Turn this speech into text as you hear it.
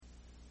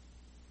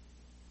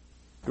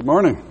Good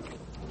morning.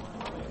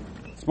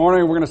 This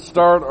morning we're going to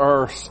start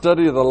our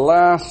study of the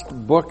last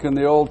book in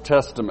the Old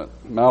Testament,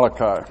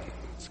 Malachi.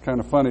 It's kind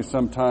of funny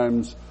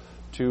sometimes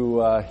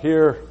to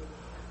hear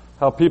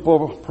how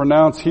people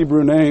pronounce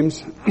Hebrew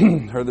names. I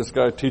heard this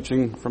guy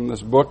teaching from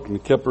this book and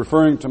he kept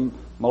referring to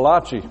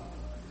Malachi,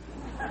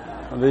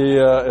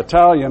 the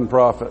Italian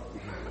prophet.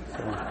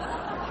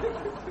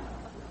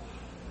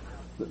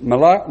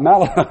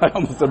 I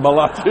almost said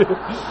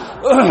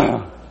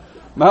Malachi.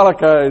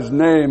 Malachi's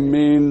name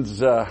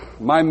means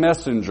my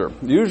messenger.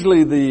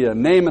 Usually the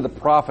name of the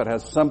prophet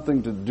has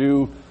something to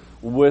do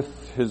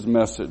with his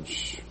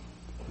message.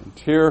 And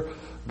here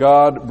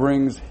God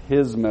brings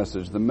his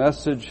message, the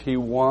message he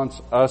wants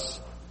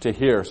us to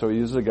hear. So he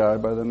uses a guy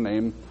by the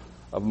name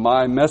of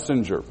my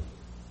messenger.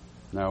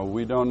 Now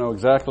we don't know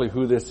exactly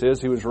who this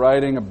is. He was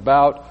writing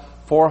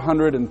about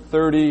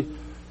 430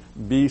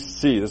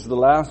 BC. This is the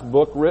last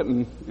book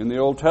written in the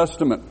Old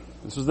Testament.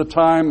 This is the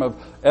time of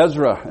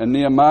Ezra and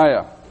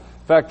Nehemiah.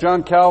 In fact,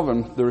 John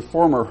Calvin, the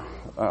reformer,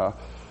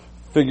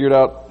 figured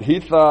out, he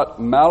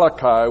thought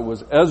Malachi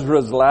was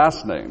Ezra's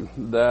last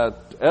name,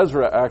 that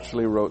Ezra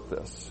actually wrote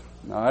this.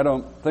 Now, I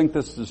don't think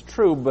this is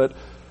true, but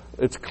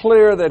it's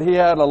clear that he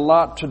had a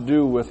lot to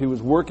do with, he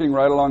was working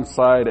right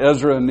alongside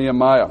Ezra and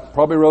Nehemiah.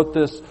 Probably wrote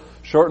this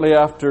shortly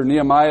after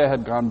Nehemiah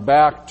had gone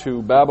back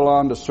to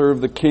Babylon to serve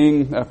the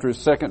king after his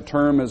second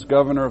term as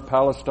governor of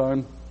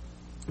Palestine.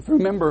 If you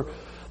remember,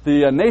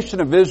 the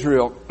nation of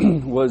Israel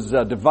was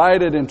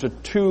divided into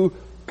two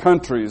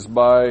countries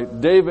by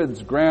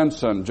David's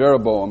grandson,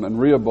 Jeroboam, and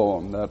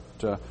Rehoboam,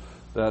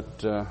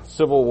 that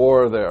civil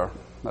war there.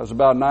 That was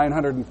about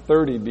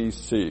 930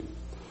 BC.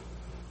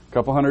 A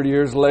couple hundred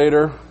years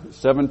later,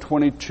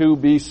 722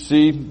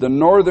 BC, the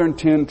northern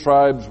 10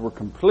 tribes were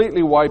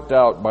completely wiped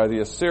out by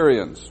the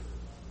Assyrians.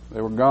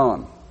 They were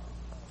gone.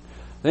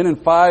 Then in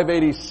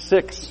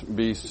 586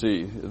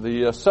 BC,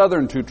 the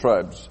southern two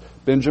tribes,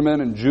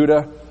 Benjamin and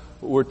Judah,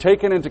 were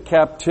taken into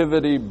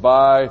captivity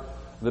by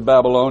the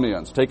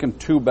Babylonians, taken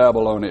to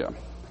Babylonia.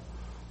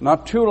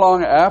 Not too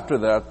long after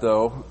that,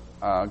 though,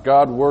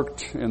 God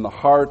worked in the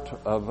heart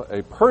of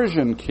a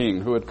Persian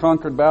king who had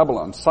conquered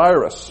Babylon,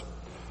 Cyrus.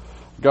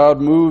 God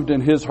moved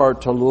in his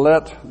heart to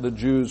let the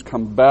Jews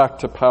come back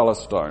to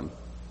Palestine.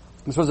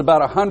 This was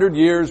about 100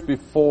 years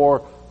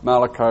before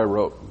Malachi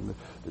wrote.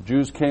 The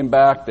Jews came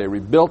back, they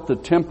rebuilt the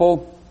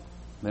temple,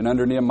 then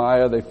under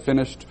Nehemiah they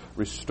finished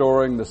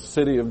restoring the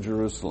city of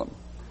Jerusalem.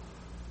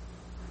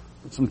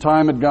 But some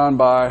time had gone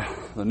by,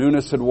 the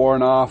newness had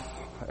worn off,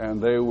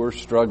 and they were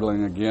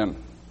struggling again.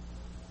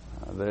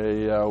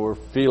 They were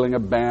feeling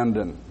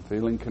abandoned,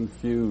 feeling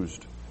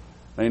confused.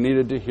 They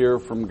needed to hear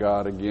from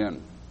God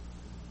again.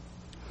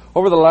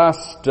 Over the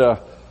last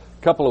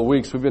couple of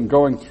weeks, we've been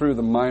going through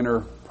the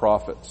minor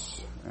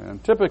prophets.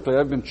 And typically,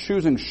 I've been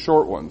choosing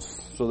short ones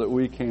so that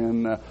we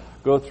can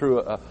go through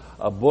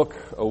a book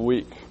a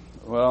week.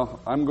 Well,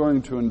 I'm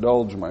going to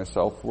indulge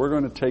myself. We're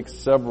going to take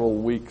several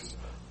weeks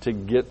to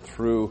get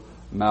through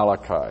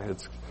Malachi.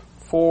 It's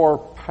 4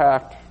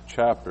 packed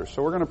chapters.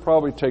 So we're going to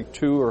probably take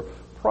 2 or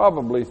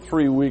probably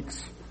 3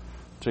 weeks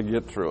to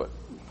get through it.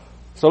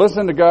 So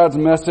listen to God's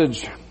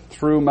message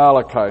through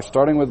Malachi,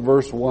 starting with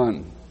verse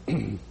 1.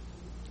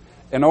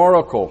 An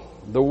oracle,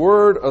 the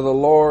word of the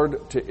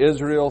Lord to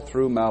Israel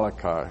through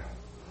Malachi.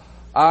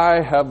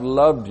 I have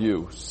loved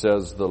you,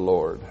 says the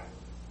Lord.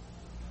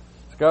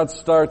 God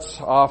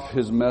starts off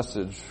his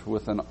message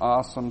with an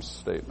awesome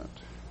statement.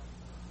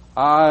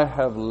 I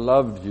have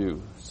loved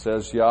you,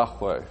 says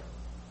Yahweh.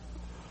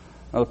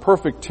 Now the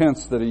perfect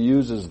tense that he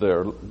uses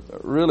there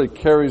really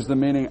carries the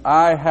meaning,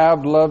 I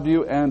have loved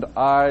you and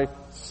I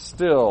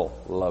still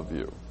love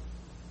you.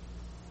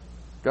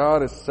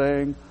 God is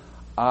saying,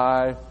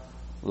 I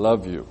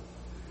love you.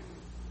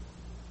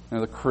 Now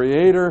the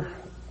creator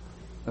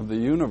of the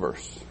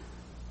universe,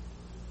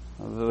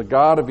 the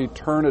God of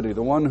eternity,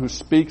 the one who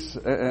speaks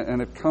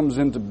and it comes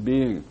into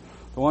being,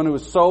 the one who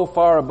is so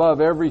far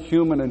above every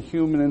human and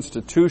human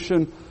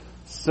institution,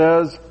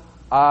 says,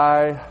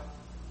 I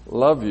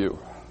love you.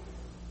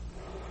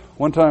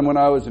 One time when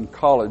I was in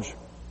college,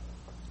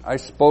 I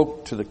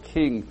spoke to the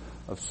king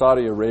of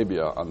Saudi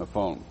Arabia on the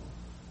phone.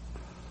 I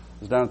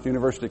was down at the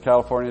University of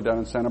California, down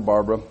in Santa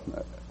Barbara,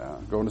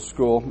 going to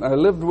school. I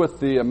lived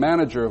with the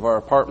manager of our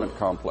apartment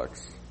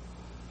complex.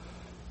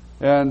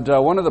 And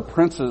one of the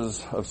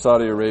princes of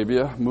Saudi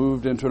Arabia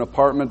moved into an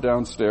apartment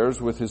downstairs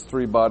with his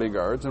 3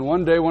 bodyguards. And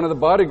one day one of the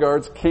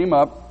bodyguards came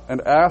up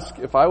and asked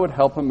if I would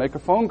help him make a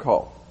phone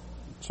call.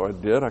 So I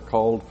did. I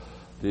called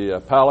the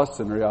palace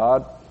in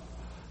Riyadh,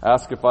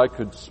 asked if I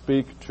could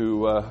speak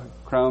to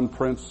Crown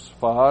Prince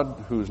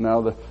Fahd, who's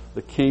now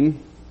the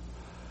king.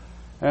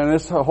 And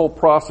this whole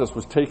process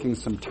was taking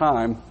some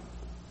time.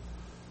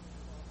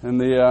 And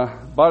the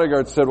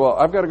bodyguard said, well,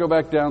 I've got to go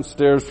back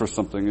downstairs for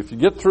something. If you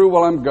get through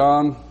while I'm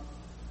gone,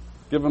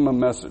 give him a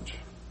message.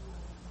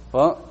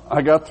 Well,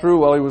 I got through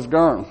while he was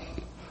gone.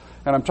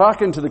 And I'm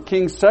talking to the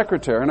king's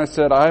secretary, and I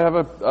said, I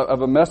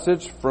have a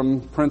message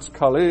from Prince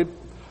Khalid,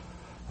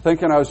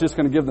 thinking I was just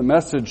going to give the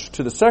message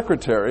to the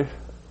secretary.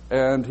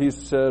 And he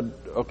said,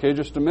 okay,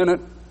 just a minute.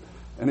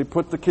 And he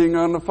put the king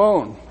on the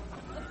phone.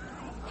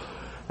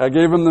 I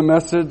gave him the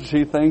message.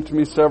 He thanked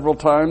me several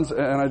times,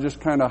 and I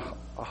just kind of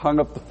hung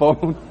up the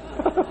phone.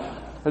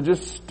 I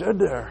just stood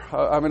there.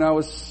 I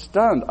was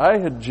stunned. I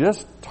had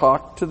just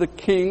talked to the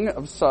king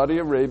of Saudi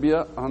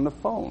Arabia on the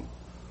phone.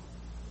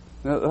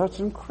 Now, that's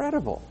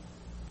incredible.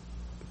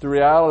 But the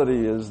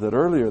reality is that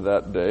earlier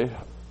that day,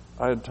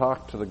 I had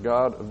talked to the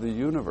God of the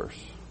universe.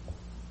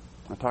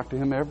 I talked to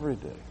him every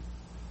day.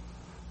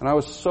 And I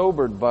was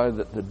sobered by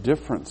the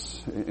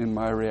difference in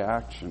my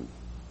reaction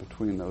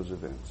between those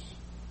events.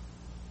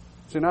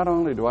 See, not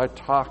only do I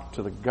talk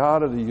to the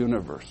God of the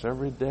universe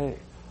every day,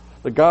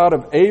 the God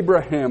of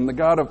Abraham, the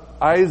God of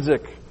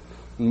Isaac,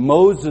 and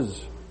Moses,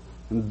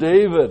 and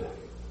David,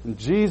 and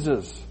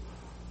Jesus.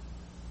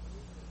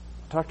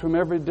 I talk to him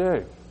every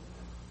day.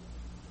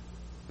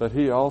 But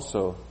he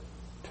also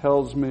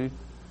tells me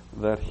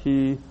that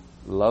he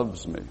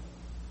loves me.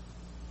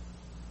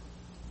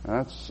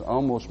 That's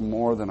almost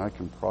more than I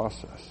can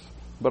process.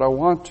 But I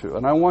want to,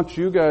 and I want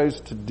you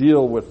guys to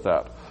deal with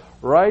that.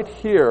 Right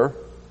here,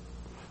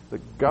 the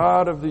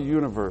God of the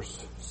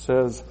universe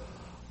says,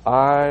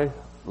 I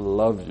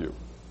love you.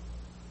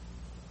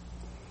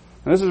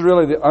 And this is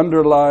really the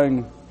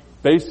underlying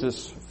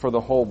basis for the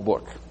whole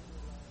book.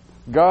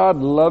 God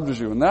loves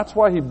you, and that's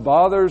why he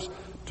bothers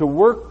to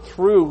work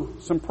through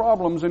some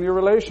problems in your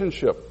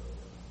relationship.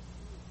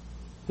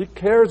 He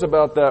cares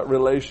about that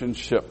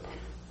relationship.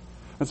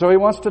 And so he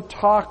wants to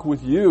talk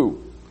with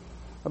you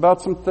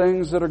about some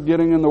things that are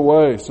getting in the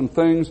way, some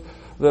things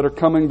that are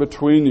coming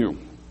between you.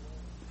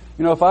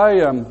 You know, if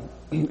I am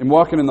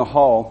walking in the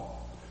hall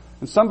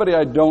and somebody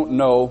I don't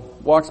know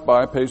walks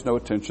by, pays no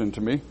attention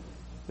to me,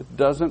 it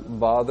doesn't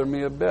bother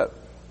me a bit.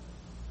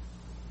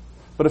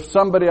 But if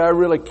somebody I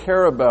really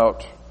care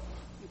about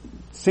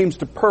seems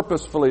to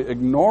purposefully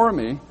ignore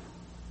me,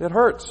 it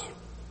hurts.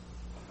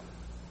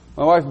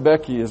 My wife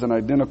Becky is an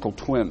identical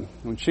twin.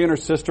 When she and her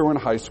sister were in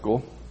high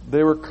school,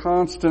 they were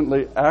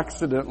constantly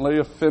accidentally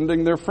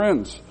offending their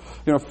friends.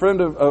 You know, a friend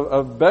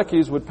of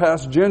Becky's would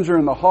pass Ginger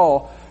in the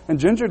hall, and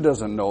Ginger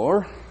doesn't know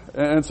her.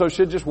 And so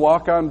she'd just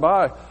walk on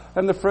by,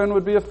 and the friend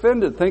would be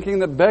offended, thinking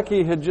that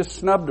Becky had just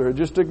snubbed her,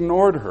 just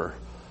ignored her.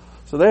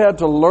 So they had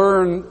to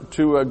learn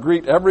to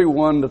greet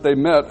everyone that they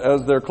met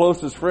as their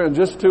closest friend,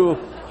 just to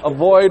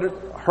avoid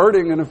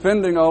hurting and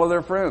offending all of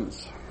their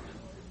friends.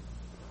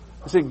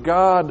 You see,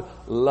 God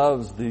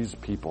loves these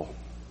people.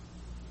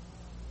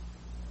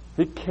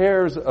 He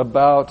cares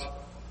about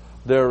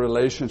their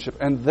relationship,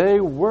 and they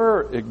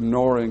were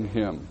ignoring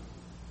him.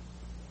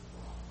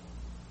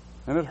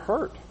 And it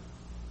hurt.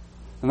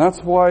 And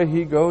that's why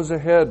he goes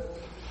ahead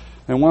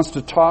and wants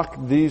to talk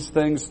these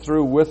things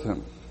through with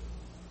him.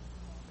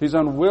 He's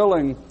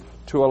unwilling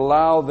to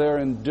allow their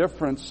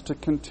indifference to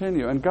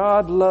continue. And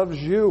God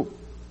loves you.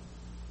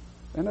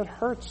 And it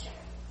hurts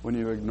when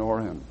you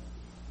ignore him.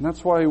 And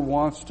that's why he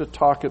wants to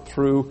talk it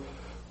through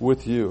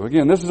with you.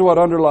 Again, this is what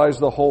underlies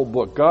the whole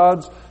book.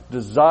 God's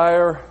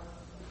desire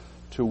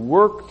to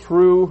work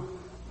through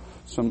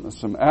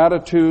some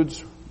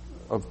attitudes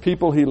of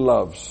people he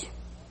loves.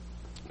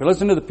 But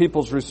listen to the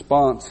people's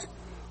response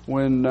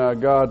when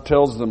God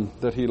tells them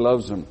that he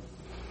loves them.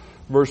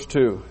 Verse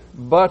 2,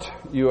 but,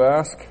 you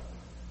ask,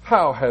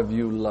 how have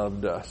you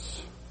loved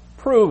us?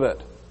 Prove it.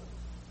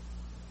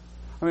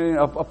 I mean,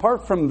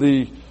 apart from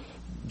the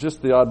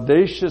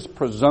audacious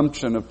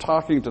presumption of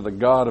talking to the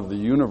God of the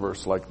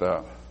universe like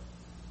that,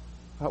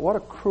 what a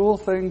cruel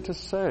thing to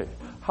say.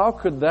 How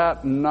could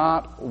that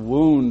not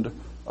wound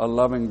a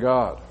loving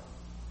God?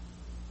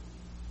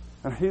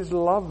 And he's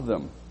loved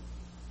them.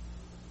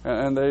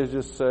 And they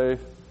just say,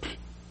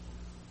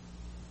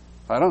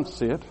 I don't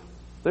see it.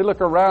 They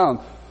look around.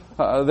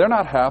 They're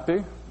not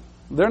happy.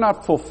 They're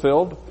not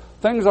fulfilled.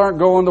 Things aren't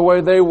going the way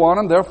they want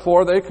them.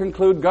 Therefore, they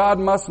conclude God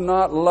must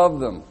not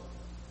love them.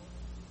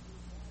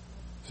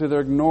 See,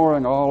 they're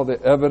ignoring all of the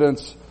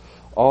evidence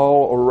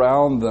all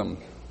around them.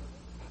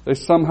 They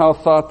somehow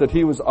thought that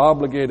he was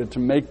obligated to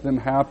make them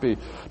happy,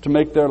 to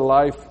make their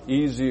life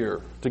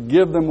easier, to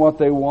give them what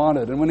they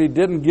wanted. And when he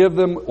didn't give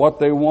them what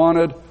they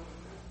wanted,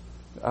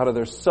 out of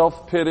their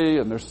self-pity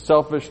and their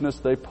selfishness,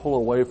 they pull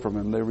away from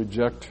him. They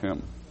reject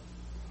him.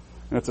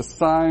 And it's a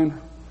sign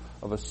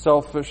of a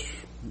selfish,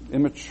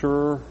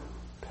 immature,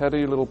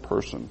 petty little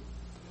person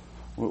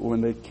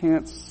when they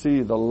can't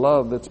see the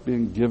love that's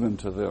being given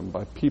to them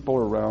by people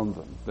around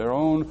them. Their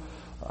own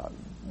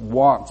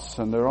wants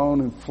and their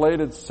own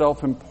inflated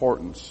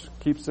self-importance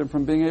keeps them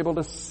from being able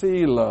to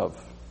see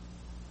love.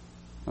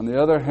 On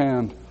the other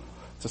hand,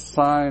 it's a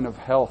sign of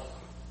health,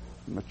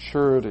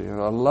 maturity,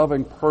 a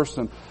loving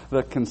person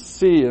that can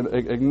see and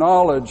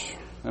acknowledge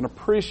and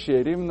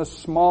appreciate even the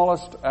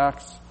smallest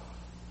acts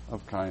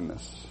of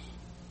kindness.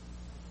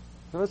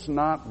 Let's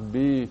not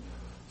be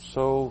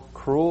so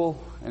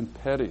cruel and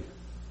petty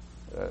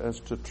as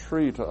to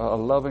treat a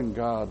loving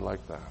God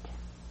like that.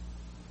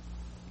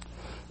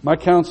 My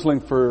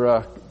counseling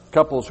for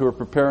couples who are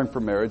preparing for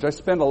marriage, I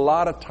spend a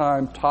lot of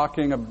time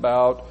talking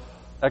about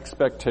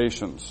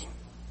expectations.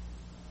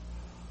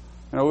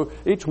 You know,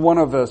 each one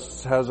of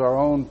us has our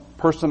own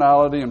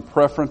personality and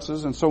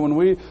preferences. And so when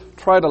we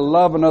try to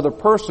love another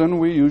person,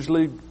 we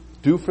usually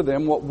do for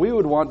them what we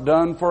would want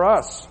done for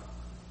us.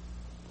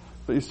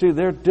 But you see,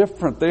 they're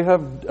different. They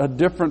have a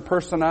different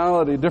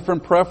personality,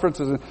 different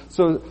preferences. And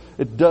so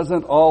it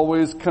doesn't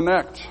always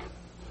connect.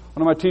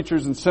 One of my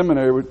teachers in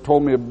seminary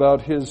told me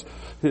about his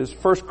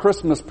first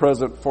Christmas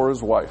present for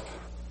his wife.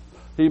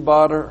 He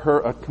bought her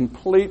a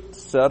complete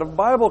set of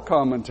Bible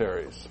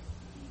commentaries.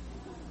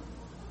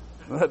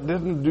 That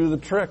didn't do the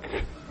trick.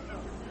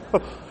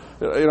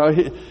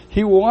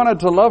 He wanted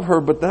to love her,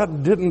 but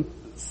that didn't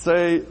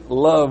say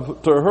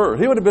love to her.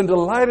 He would have been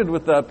delighted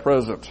with that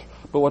present.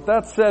 But what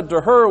that said to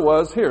her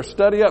was, here,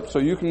 study up so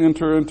you can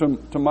enter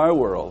into my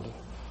world.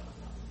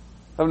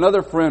 I have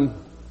another friend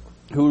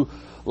who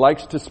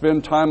likes to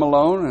spend time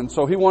alone, and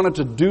so he wanted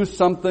to do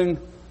something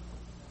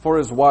for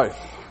his wife.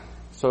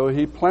 So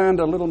he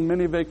planned a little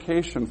mini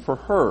vacation for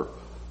her,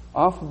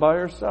 off by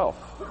herself.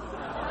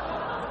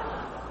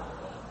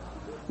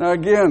 Now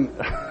again,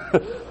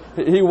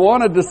 he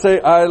wanted to say,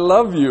 I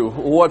love you.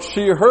 What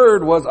she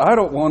heard was, I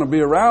don't want to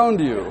be around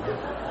you.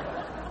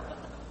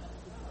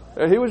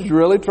 He was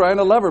really trying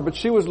to love her, but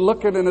she was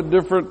looking in a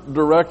different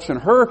direction.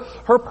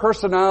 Her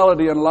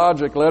personality and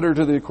logic led her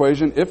to the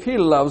equation, if he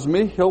loves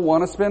me, he'll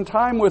want to spend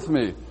time with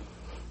me.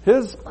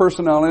 His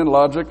personality and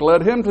logic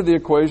led him to the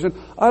equation,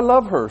 I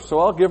love her, so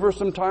I'll give her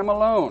some time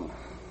alone.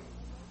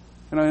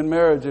 In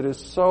marriage, it is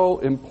so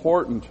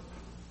important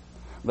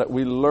that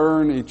we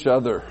learn each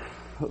other,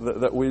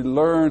 that we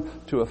learn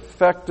to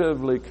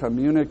effectively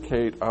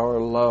communicate our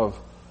love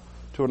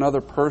to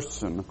another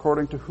person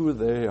according to who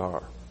they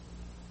are.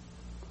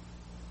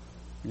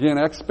 Again,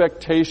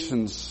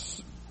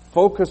 expectations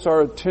focus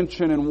our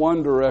attention in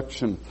one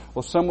direction,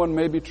 while someone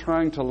may be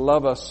trying to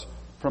love us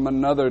from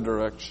another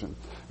direction.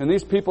 And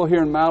these people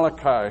here in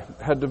Malachi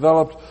had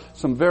developed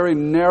some very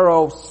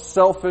narrow,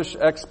 selfish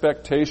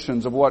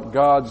expectations of what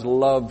God's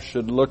love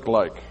should look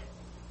like.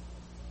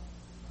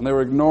 And they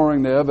were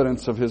ignoring the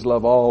evidence of His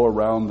love all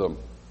around them.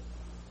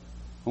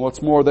 And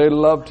what's more, they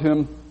loved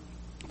Him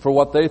for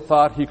what they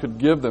thought He could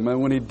give them.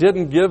 And when He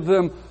didn't give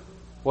them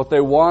what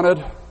they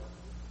wanted,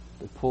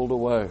 they pulled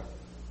away.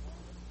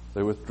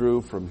 They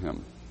withdrew from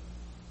Him.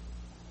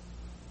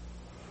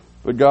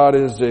 But God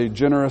is a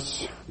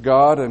generous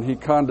God, and He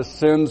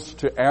condescends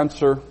to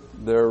answer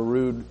their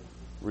rude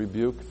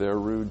rebuke, their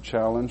rude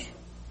challenge.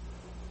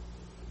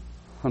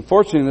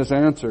 Unfortunately, this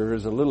answer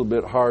is a little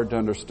bit hard to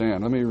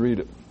understand. Let me read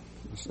it.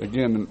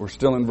 Again, we're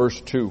still in verse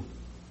 2.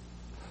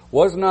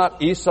 Was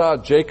not Esau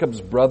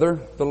Jacob's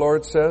brother, the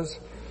Lord says?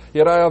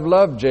 Yet I have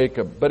loved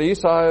Jacob, but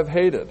Esau I have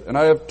hated, and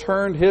I have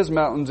turned his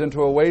mountains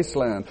into a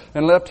wasteland,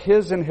 and left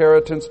his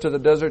inheritance to the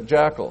desert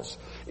jackals.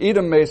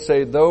 Edom may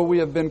say, though we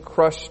have been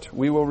crushed,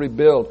 we will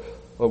rebuild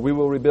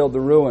the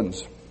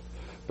ruins.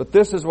 But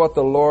this is what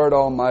the Lord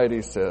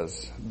Almighty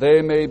says.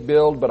 They may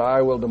build, but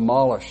I will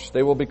demolish.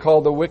 They will be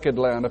called the wicked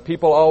land, a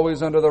people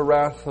always under the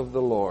wrath of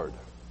the Lord.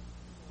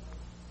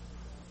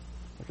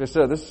 Like I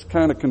said, this is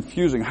kind of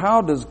confusing.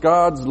 How does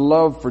God's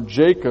love for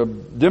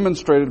Jacob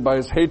demonstrated by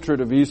His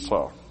hatred of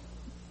Esau?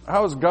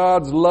 How is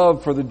God's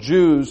love for the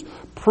Jews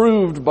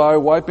proved by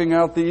wiping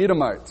out the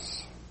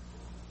Edomites?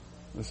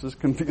 This is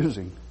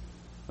confusing.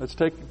 Let's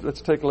take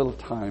a little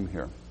time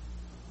here.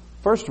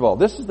 First of all,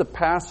 this is the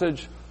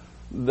passage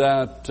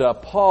that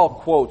Paul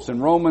quotes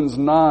in Romans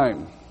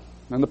 9.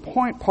 And the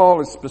point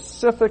Paul is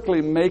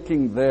specifically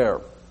making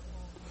there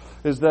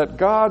is that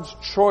God's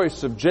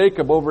choice of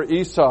Jacob over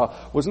Esau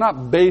was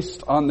not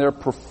based on their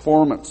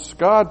performance.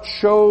 God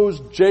chose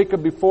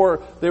Jacob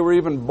before they were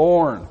even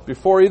born,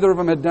 before either of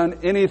them had done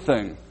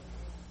anything.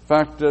 In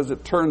fact, as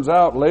it turns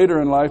out, later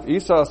in life,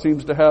 Esau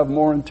seems to have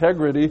more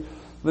integrity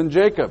than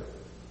Jacob.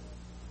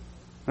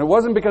 And it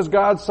wasn't because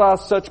God saw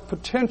such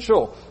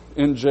potential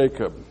in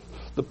Jacob.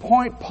 The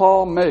point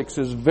Paul makes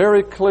is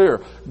very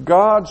clear.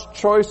 God's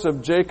choice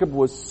of Jacob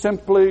was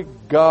simply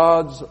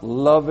God's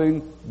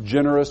loving,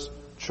 generous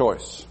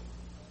choice.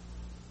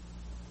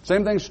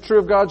 Same thing's true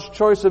of God's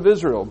choice of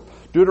Israel.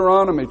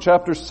 Deuteronomy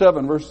chapter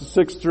 7 verses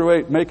 6 through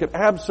 8 make it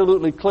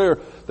absolutely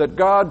clear that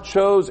God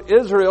chose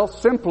Israel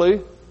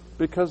simply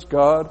because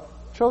God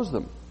chose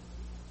them.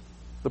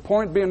 The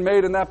point being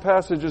made in that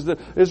passage is that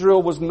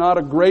Israel was not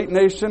a great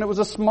nation, it was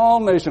a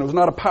small nation. It was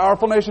not a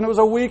powerful nation, it was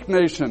a weak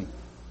nation.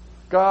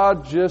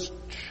 God just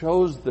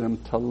chose them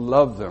to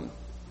love them.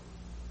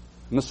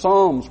 In the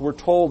Psalms, we're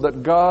told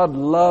that God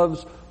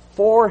loves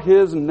for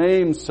His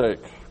name's sake.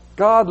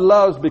 God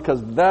loves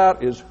because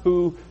that is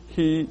who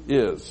He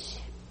is.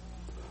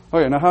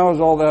 Okay, now how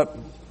does all that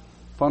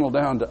funnel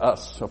down to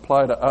us,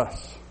 apply to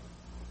us?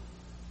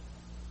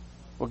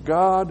 Well,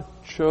 God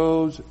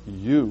chose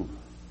you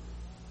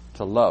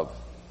to love.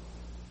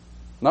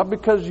 Not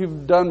because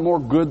you've done more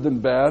good than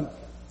bad,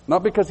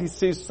 not because He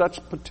sees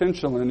such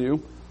potential in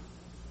you,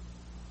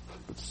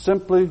 but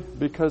simply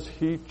because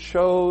He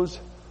chose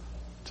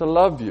to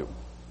love you.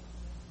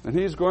 And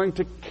He's going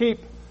to keep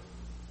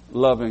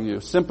loving you,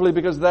 simply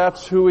because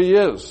that's who He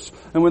is.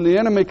 And when the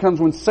enemy comes,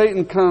 when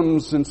Satan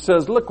comes and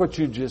says, look what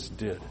you just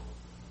did.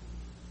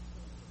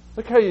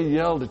 Look how you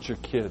yelled at your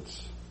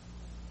kids.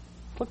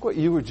 Look what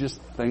you were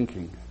just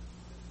thinking.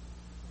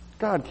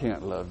 God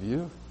can't love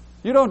you.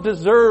 You don't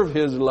deserve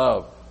His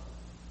love.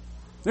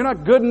 You're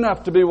not good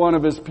enough to be one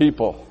of His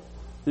people.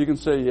 You can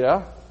say,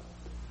 yeah,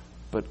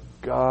 but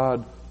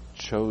God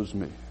chose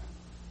me.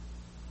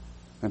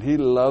 And He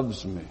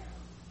loves me.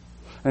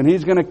 And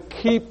He's going to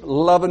keep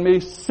loving me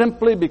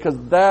simply because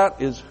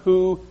that is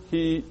who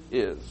He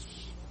is.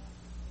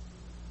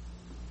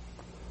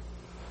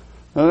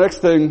 Now, the next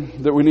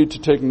thing that we need to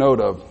take note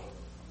of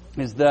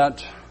is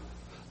that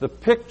the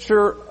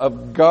picture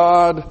of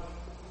God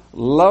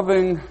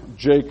loving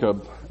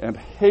Jacob and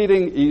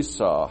hating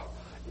Esau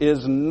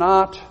is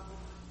not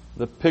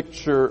the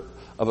picture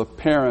of a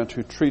parent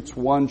who treats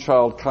one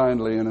child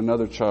kindly and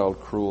another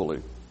child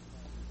cruelly.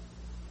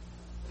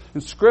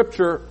 In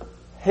Scripture,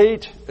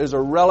 hate is a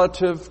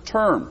relative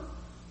term.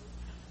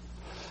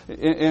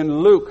 In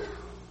Luke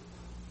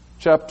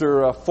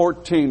chapter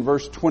 14,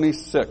 verse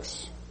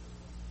 26,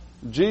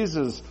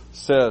 Jesus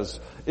says,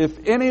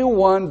 if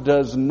anyone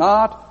does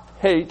not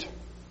hate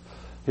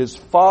his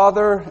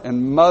father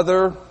and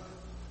mother,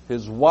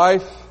 his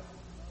wife,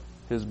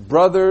 his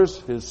brothers,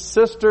 his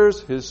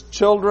sisters, his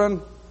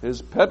children, his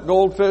pet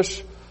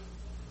goldfish,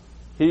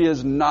 he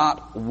is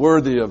not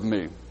worthy of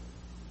me.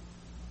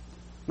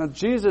 Now,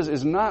 Jesus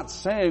is not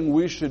saying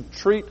we should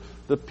treat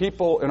the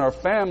people in our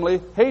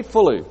family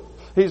hatefully.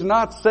 He's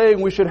not saying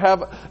we should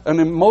have an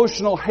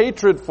emotional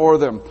hatred for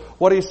them.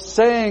 What He's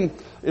saying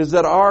is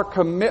that our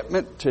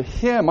commitment to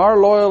Him, our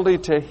loyalty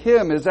to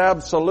Him is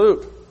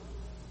absolute.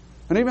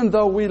 And even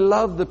though we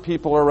love the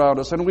people around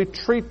us and we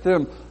treat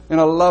them in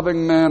a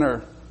loving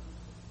manner,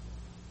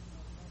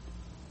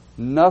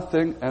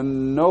 nothing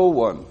and no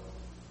one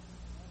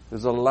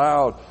is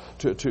allowed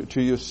to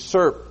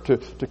usurp,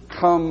 to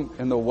come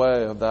in the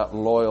way of that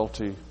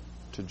loyalty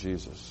to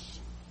Jesus.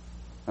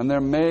 And there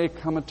may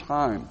come a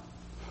time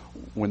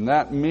when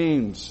that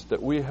means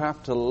that we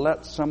have to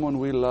let someone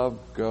we love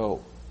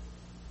go.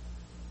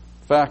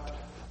 In fact,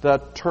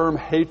 that term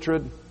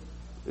hatred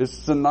is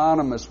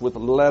synonymous with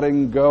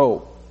letting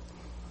go.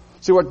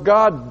 See, what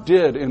God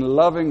did in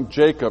loving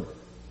Jacob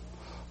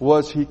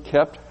was He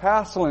kept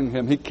hassling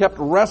him. He kept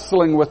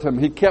wrestling with him.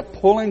 He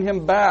kept pulling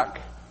him back.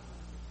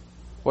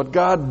 What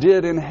God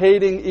did in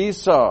hating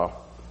Esau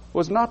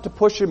was not to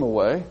push him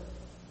away.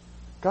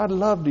 God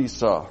loved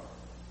Esau.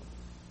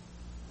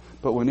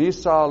 But when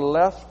Esau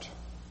left,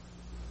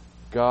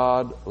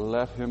 God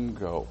let him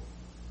go.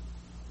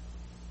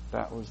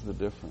 That was the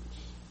difference.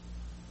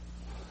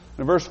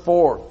 In verse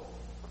 4,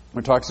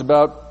 it talks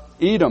about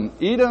Edom.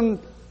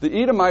 The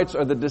Edomites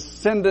are the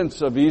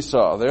descendants of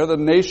Esau. They're the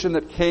nation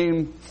that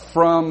came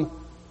from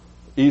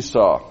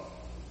Esau.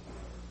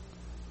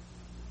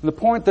 The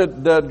point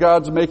that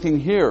God's making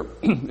here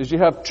is you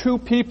have two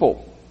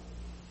people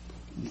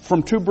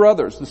from two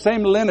brothers, the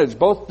same lineage,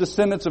 both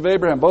descendants of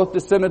Abraham, both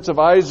descendants of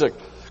Isaac,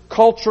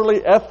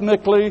 culturally,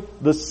 ethnically,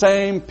 the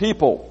same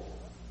people.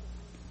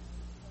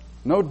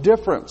 No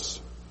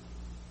difference.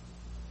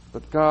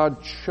 But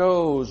God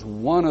chose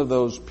one of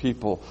those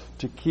people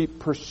to keep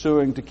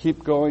pursuing, to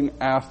keep going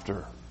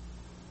after.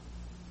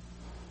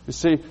 You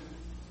see,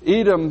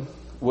 Edom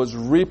was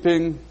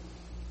reaping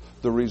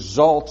the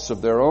results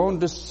of their own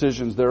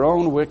decisions, their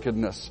own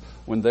wickedness,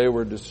 when they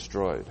were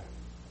destroyed.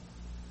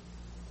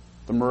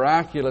 The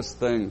miraculous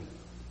thing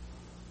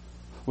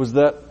was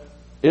that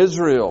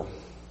Israel,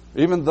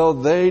 even though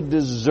they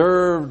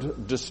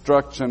deserved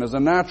destruction as a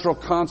natural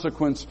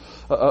consequence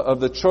of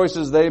the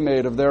choices they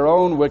made, of their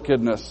own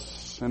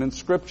wickedness, and in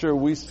Scripture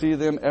we see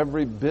them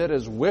every bit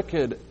as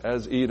wicked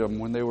as Edom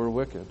when they were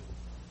wicked.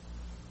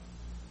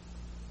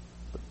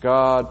 But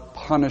God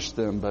punished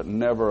them but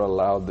never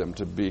allowed them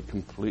to be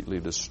completely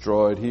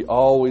destroyed. He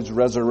always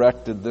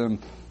resurrected them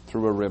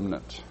through a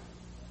remnant.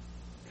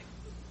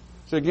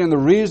 So again, the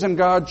reason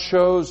God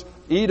chose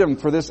Edom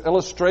for this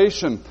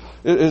illustration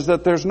is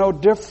that there's no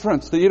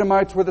difference. The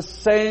Edomites were the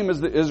same as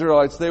the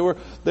Israelites. They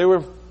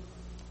were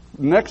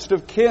next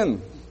of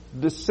kin,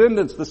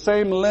 descendants, the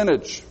same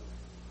lineage.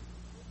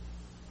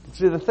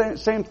 See, the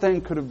same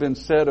thing could have been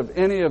said of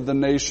any of the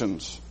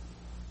nations.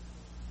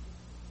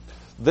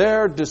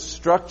 Their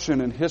destruction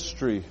in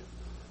history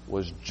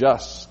was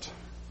just.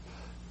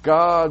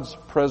 God's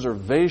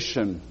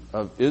preservation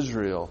of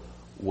Israel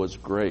was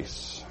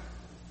grace.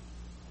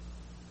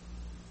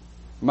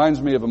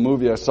 Reminds me of a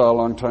movie I saw a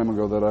long time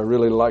ago that I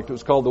really liked. It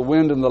was called The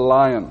Wind and the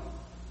Lion.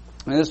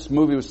 And this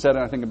movie was set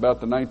in, I think,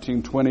 about the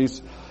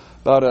 1920s,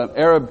 about an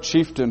Arab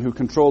chieftain who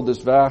controlled this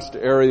vast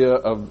area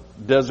of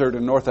desert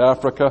in North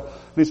Africa.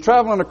 And he's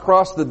traveling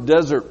across the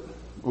desert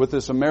with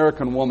this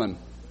American woman.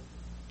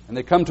 And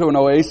they come to an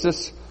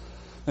oasis,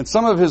 and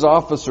some of his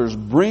officers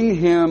bring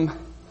him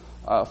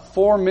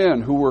 4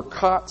 men who were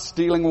caught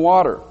stealing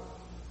water.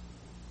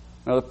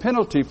 Now, the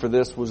penalty for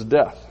this was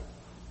death.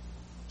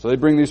 So they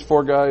bring these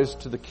 4 guys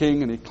to the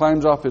king, and he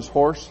climbs off his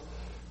horse.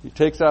 He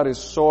takes out his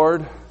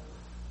sword,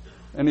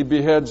 and he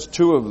beheads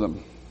 2 of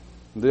them.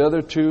 The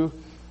other 2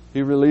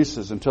 he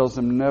releases and tells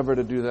them never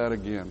to do that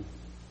again.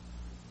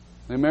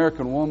 The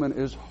American woman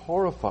is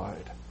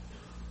horrified.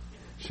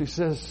 She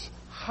says,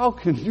 how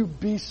can you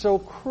be so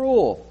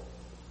cruel?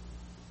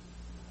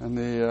 And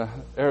the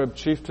Arab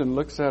chieftain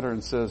looks at her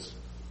and says,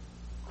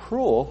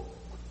 cruel?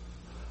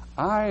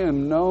 I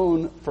am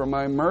known for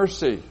my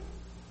mercy.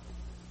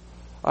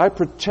 I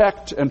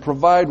protect and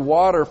provide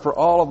water for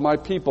all of my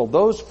people.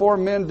 Those 4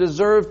 men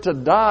deserve to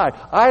die.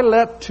 I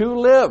let 2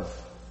 live.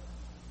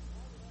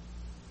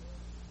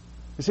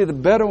 You see, the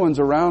Bedouins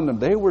around him,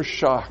 they were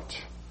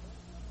shocked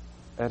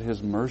at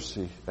his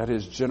mercy, at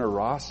his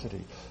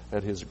generosity,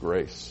 at his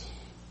grace.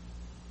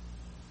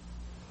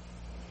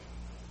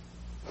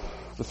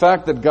 The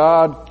fact that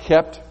God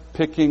kept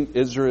picking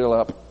Israel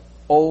up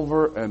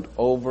over and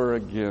over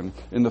again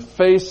in the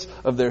face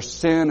of their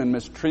sin and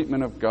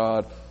mistreatment of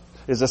God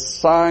is a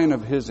sign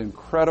of His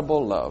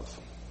incredible love.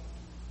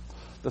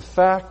 The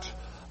fact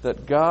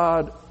that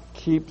God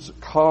keeps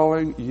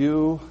calling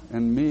you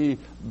and me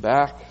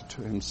back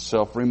to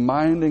Himself,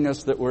 reminding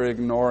us that we're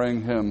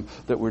ignoring Him,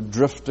 that we're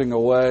drifting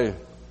away,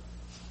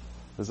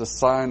 is a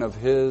sign of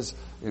His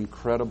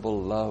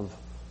incredible love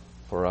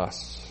for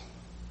us.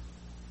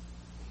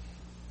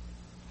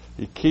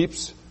 He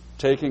keeps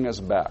taking us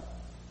back.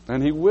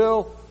 And He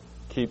will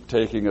keep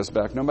taking us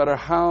back, no matter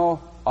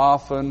how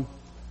often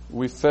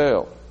we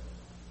fail.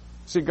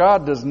 See,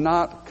 God does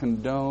not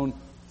condone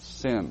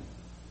sin,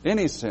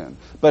 any sin,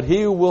 but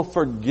He will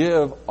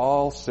forgive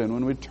all sin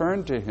when we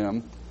turn to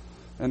Him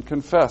and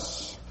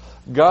confess.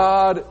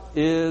 God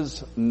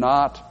is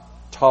not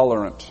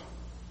tolerant.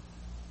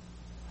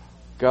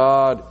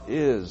 God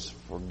is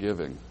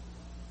forgiving.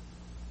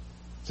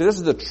 See, this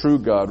is the true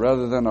God,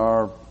 rather than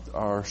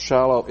our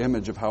shallow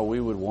image of how we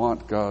would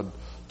want God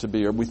to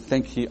be, or we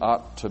think He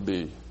ought to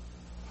be.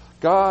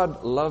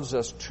 God loves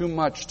us too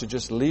much to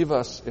just leave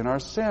us in our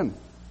sin.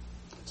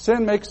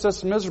 Sin makes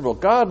us miserable.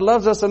 God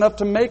loves us enough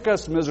to make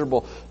us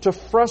miserable, to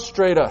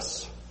frustrate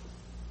us.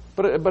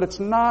 But it's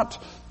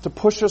not to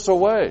push us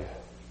away.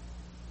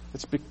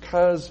 It's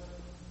because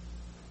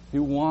He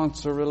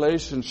wants a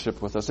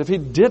relationship with us. If He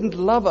didn't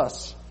love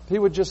us, He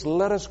would just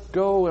let us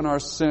go in our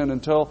sin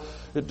until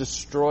it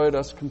destroyed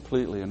us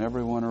completely and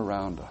everyone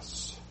around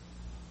us.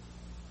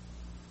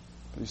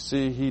 But you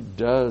see, He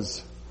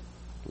does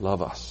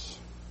love us.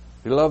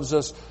 He loves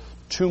us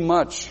too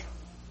much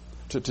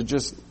to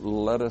just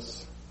let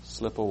us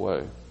slip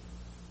away.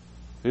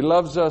 He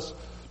loves us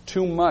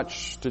too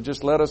much to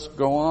just let us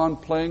go on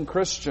playing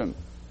Christian.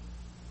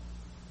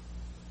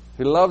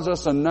 He loves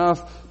us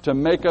enough to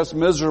make us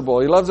miserable.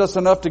 He loves us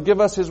enough to give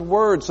us His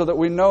Word so that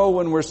we know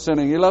when we're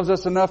sinning. He loves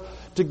us enough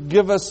to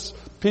give us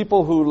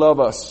people who love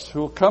us,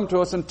 who will come to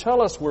us and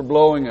tell us we're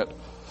blowing it.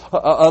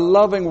 A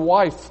loving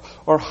wife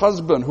or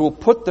husband who will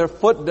put their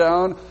foot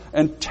down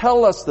and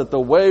tell us that the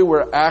way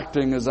we're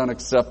acting is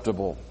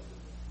unacceptable.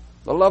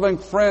 A loving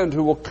friend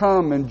who will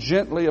come and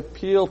gently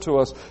appeal to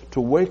us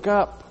to wake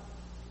up,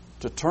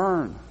 to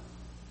turn.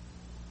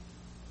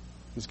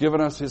 He's given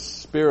us His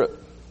Spirit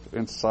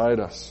inside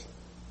us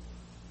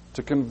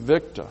to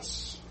convict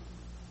us.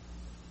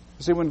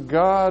 You see, when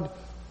God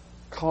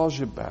calls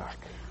you back,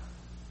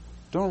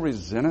 don't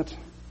resent it.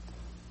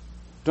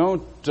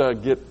 Don't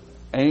get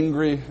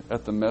angry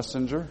at the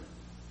messenger.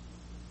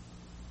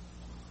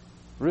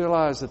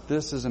 Realize that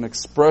this is an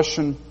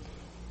expression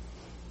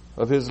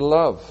of His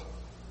love.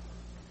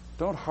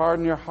 Don't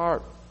harden your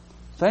heart.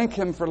 Thank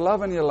Him for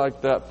loving you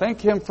like that.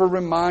 Thank Him for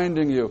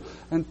reminding you.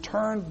 And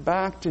turn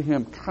back to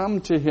Him.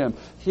 Come to Him.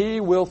 He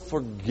will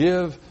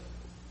forgive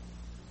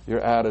your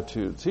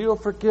attitudes. He will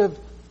forgive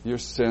your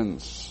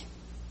sins.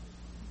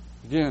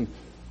 Again,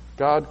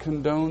 God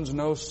condones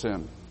no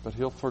sin, but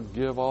He'll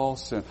forgive all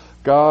sin.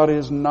 God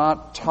is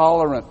not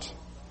tolerant,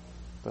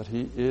 but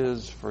He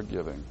is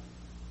forgiving.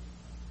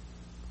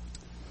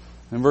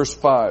 In verse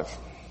 5,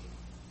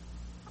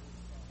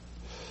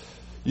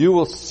 you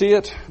will see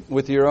it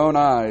with your own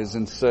eyes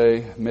and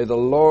say, may the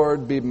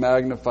Lord be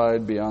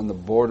magnified beyond the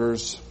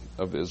borders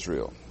of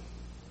Israel.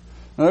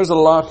 Now there's a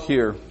lot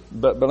here,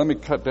 but let me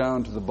cut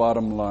down to the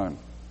bottom line.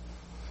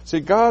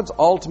 See, God's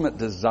ultimate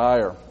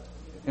desire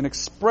in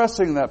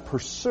expressing that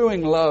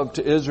pursuing love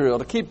to Israel,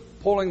 to keep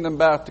pulling them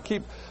back, to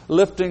keep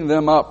lifting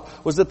them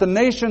up, was that the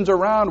nations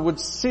around would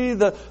see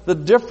the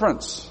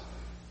difference.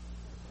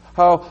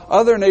 How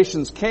other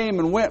nations came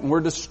and went and were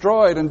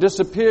destroyed and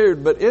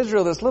disappeared, but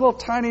Israel, this little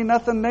tiny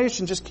nothing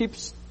nation, just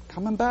keeps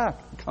coming back,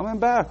 coming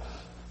back.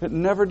 It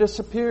never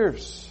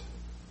disappears.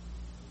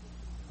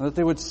 And that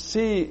they would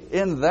see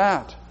in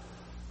that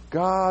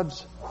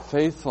God's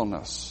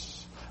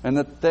faithfulness, and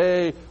that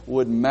they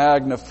would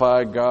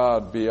magnify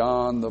God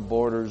beyond the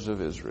borders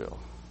of Israel.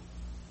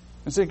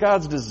 And see,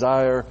 God's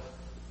desire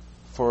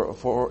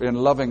for in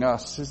loving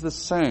us is the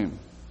same.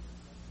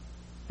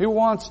 He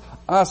wants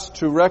us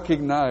to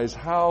recognize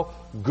how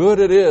good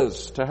it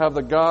is to have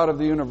the God of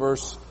the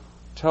universe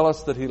tell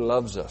us that He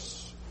loves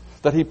us,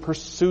 that He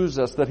pursues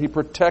us, that He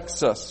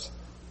protects us,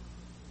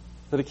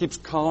 that He keeps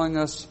calling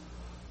us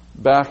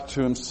back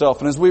to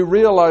Himself. And as we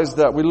realize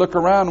that, we look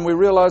around and we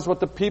realize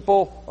what the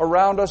people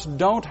around us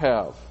don't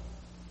have.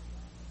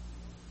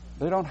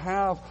 They don't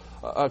have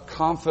a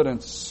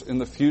confidence in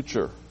the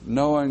future.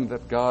 knowing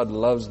that God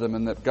loves them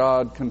and that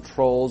God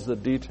controls the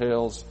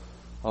details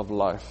of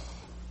life.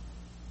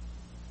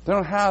 They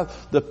don't have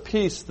the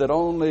peace that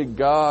only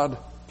God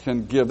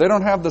can give. They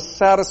don't have the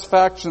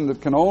satisfaction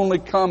that can only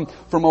come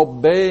from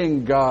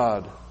obeying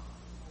God.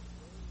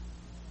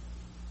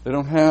 They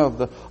don't have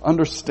the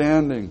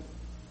understanding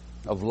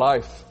of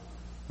life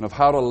and of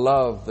how to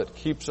love that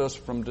keeps us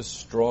from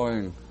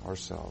destroying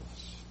ourselves.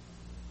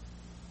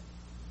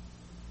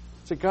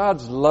 See,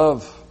 God's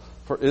love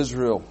for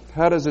Israel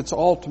had as its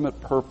ultimate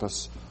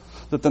purpose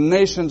that the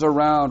nations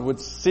around would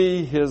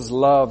see His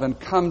love and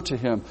come to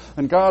Him.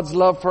 And God's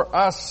love for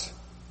us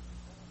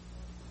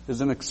is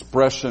an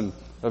expression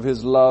of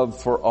His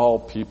love for all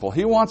people.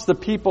 He wants the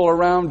people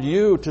around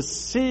you to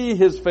see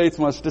His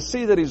faithfulness, to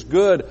see that He's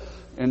good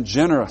and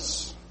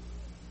generous.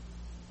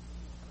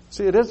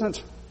 See, it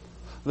isn't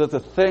that the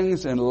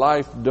things in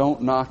life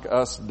don't knock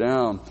us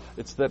down.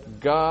 It's that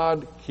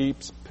God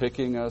keeps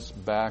picking us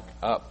back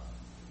up.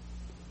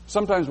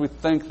 Sometimes we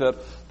think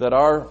that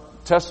our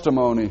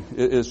testimony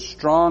is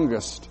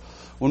strongest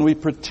when we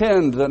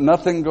pretend that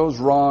nothing goes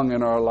wrong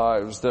in our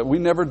lives, that we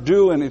never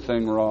do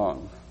anything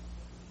wrong.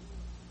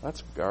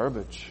 That's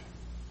garbage.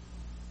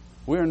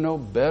 We are no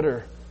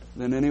better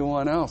than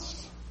anyone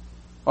else.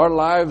 Our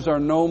lives are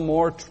no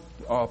more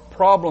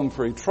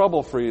problem-free,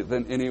 trouble-free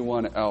than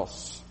anyone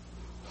else.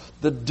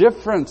 The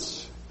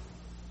difference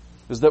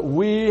is that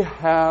we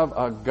have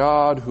a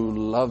God who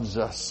loves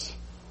us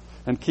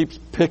and keeps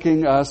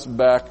picking us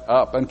back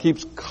up and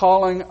keeps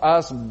calling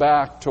us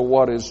back to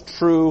what is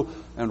true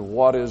and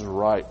what is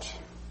right.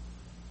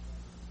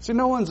 See,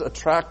 no one's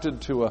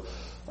attracted to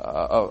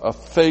a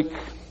fake,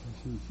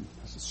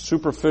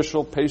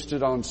 superficial,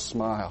 pasted-on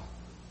smile.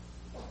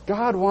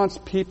 God wants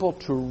people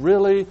to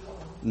really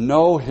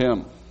know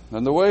Him.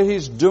 And the way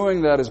He's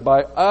doing that is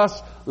by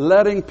us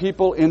letting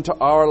people into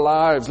our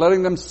lives,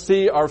 letting them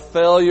see our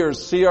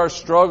failures, see our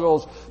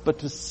struggles, but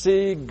to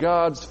see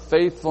God's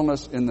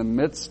faithfulness in the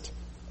midst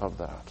of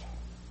that.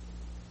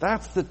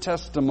 That's the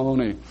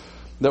testimony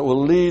that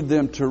will lead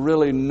them to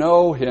really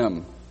know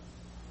Him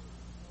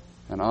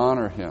and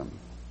honor Him.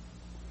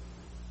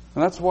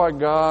 And that's why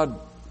God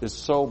is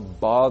so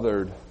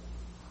bothered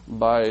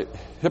by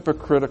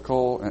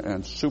hypocritical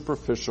and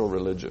superficial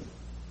religion.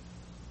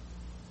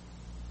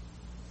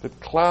 It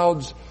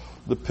clouds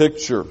the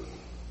picture.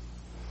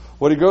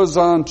 What He goes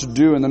on to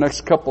do in the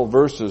next couple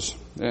verses,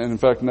 and in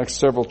fact next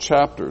several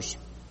chapters,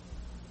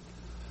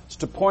 is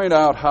to point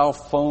out how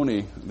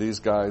phony these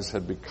guys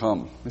had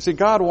become. You see,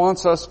 God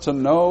wants us to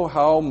know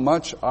how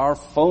much our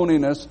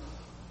phoniness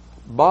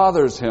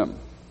bothers Him.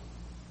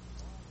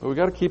 But we've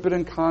got to keep it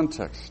in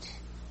context.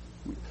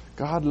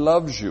 God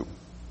loves you.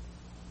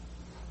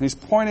 And He's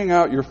pointing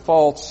out your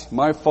faults,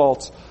 my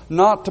faults,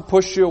 not to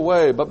push you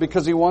away, but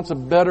because He wants a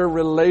better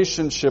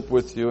relationship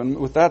with you. And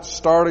with that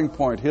starting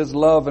point, His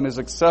love and His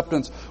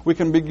acceptance, we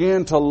can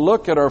begin to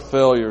look at our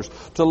failures,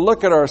 to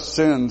look at our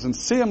sins and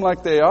see them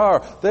like they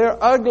are.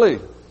 They're ugly,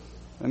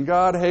 and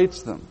God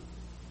hates them.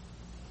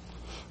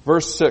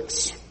 Verse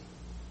 6.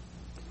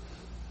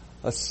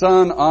 A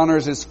son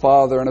honors his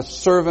father, and a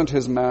servant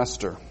his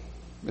master.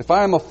 If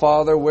I am a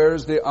father, where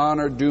is the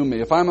honor due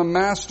me? If I am a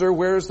master,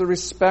 where is the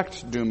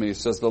respect due me,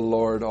 says the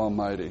Lord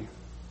Almighty.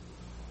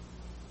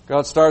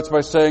 God starts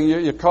by saying,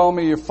 you call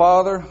me your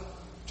father,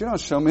 but you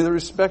don't show me the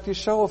respect you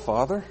show a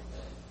father.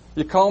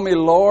 You call me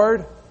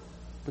Lord,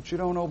 but you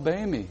don't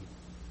obey me.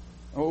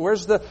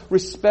 Where's the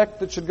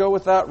respect that should go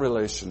with that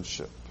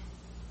relationship?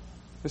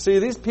 You see,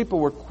 these people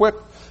were quick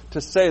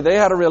to say they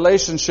had a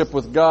relationship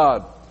with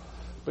God.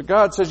 But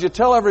God says, you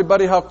tell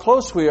everybody how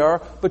close we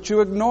are, but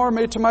you ignore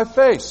me to my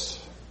face.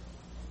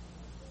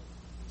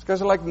 These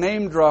guys are like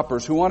name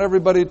droppers who want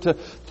everybody to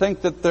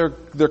think that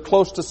they're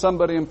close to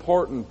somebody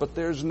important, but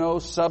there's no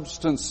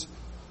substance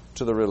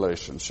to the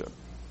relationship.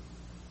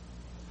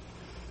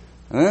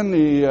 And then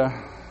He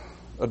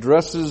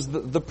addresses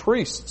the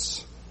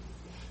priests.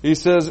 He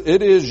says,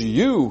 it is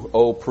you,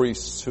 O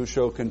priests, who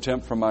show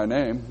contempt for my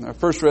name. I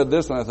first read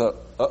this and I thought,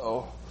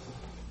 uh-oh,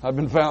 I've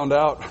been found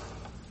out.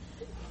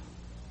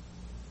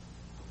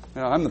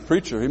 I'm the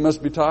preacher. He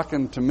must be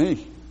talking to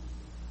me.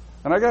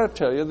 And I got to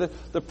tell you,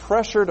 the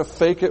pressure to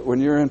fake it when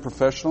you're in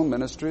professional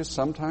ministry is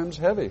sometimes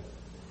heavy.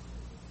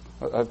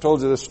 I've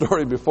told you this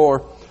story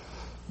before,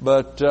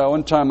 but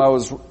one time I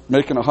was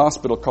making a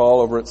hospital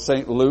call over at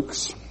St.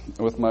 Luke's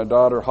with my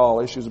daughter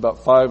Holly. She was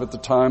about 5 at the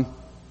time.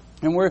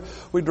 And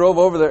we drove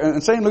over there,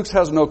 and St. Luke's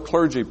has no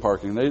clergy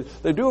parking.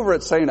 They do over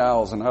at St.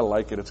 Al's, and I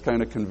like it. It's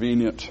kind of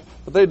convenient.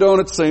 But they don't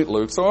at St.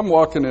 Luke's. So I'm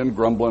walking in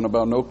grumbling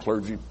about no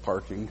clergy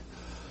parking.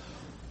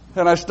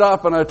 And I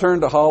stopped and I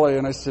turned to Holly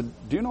and I said,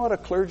 do you know what a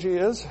clergy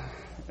is?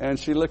 And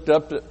she looked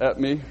up at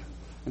me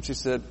and she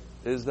said,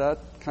 is that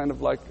kind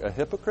of like a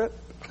hypocrite?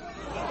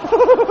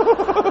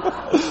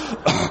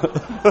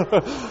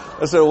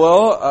 I said,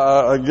 well,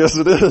 I guess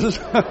it is.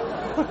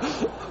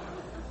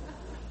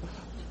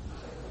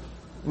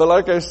 But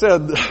like I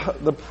said,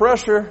 the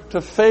pressure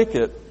to fake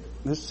it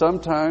is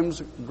sometimes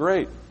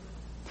great.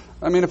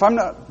 I mean, if I'm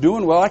not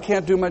doing well, I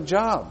can't do my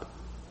job.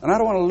 And I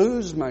don't want to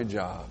lose my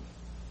job.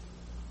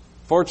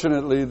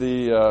 Fortunately,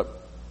 the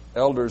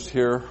elders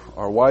here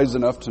are wise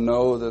enough to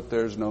know that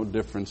there's no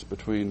difference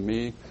between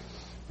me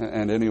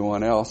and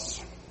anyone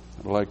else.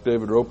 Like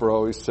David Roper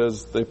always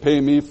says, they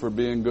pay me for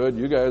being good.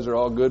 You guys are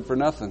all good for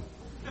nothing.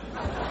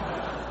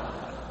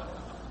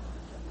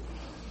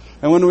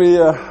 And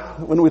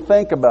when we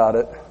think about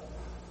it,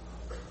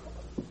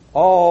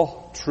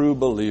 all true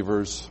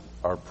believers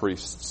are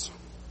priests.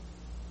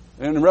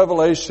 In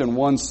Revelation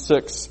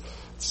 1:6,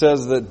 it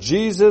says that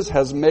Jesus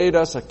has made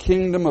us a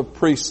kingdom of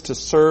priests to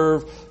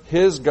serve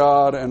His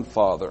God and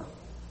Father.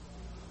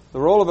 The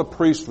role of a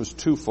priest was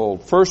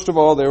twofold. First of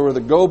all, they were the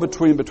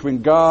go-between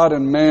between God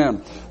and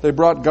man. They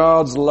brought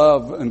God's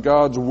love and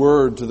God's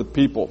word to the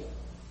people.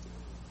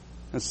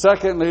 And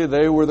secondly,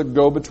 they were the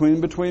go-between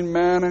between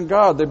man and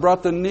God. They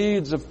brought the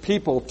needs of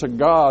people to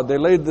God. They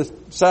laid the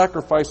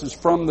sacrifices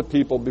from the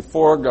people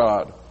before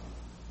God.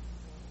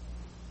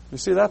 You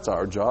see, that's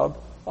our job.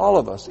 All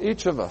of us,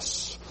 each of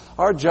us.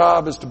 Our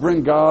job is to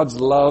bring God's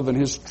love and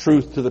His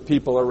truth to the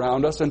people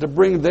around us and to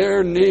bring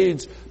their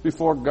needs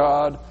before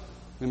God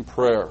in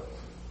prayer.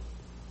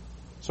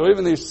 So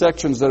even these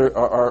sections that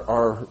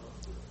are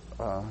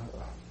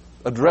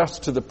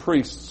addressed to the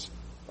priests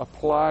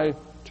apply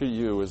to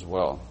you as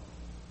well.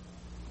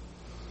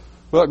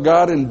 Well,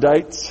 God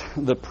indicts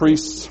the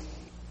priests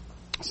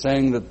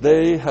saying that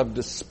they have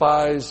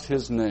despised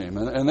His name.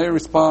 And they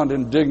respond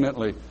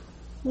indignantly.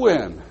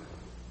 When?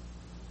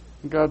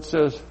 And God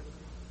says,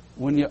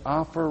 when you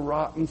offer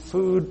rotten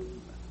food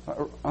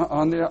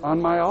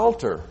on my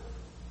altar.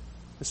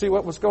 You see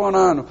what was going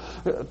on?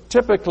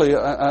 Typically,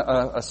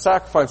 a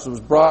sacrifice was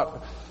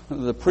brought.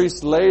 The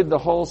priest laid the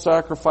whole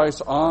sacrifice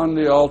on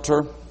the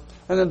altar,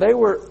 and then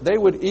they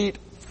would eat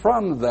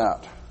from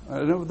that.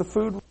 The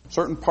food,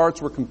 certain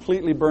parts were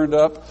completely burned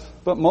up,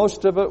 but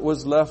most of it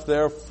was left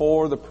there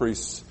for the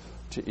priests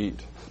to eat.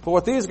 But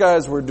what these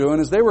guys were doing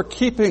is they were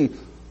keeping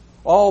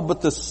all but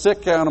the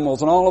sick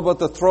animals and all but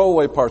the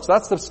throwaway parts.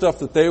 That's the stuff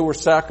that they were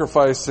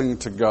sacrificing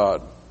to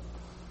God.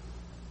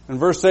 In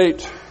verse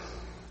 8,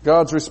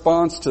 God's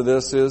response to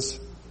this is,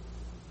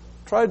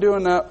 try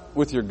doing that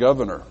with your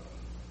governor.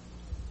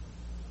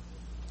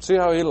 See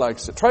how he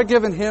likes it. Try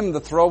giving him the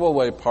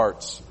throwaway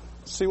parts.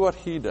 See what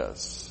he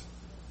does.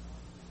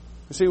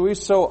 You see, we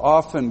so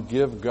often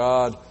give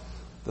God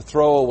the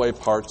throwaway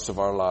parts of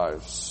our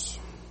lives.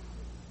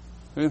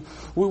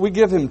 We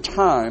give Him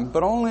time,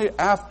 but only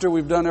after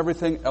we've done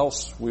everything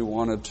else we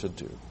wanted to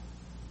do.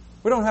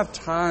 We don't have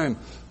time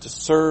to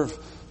serve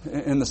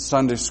in the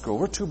Sunday school.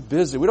 We're too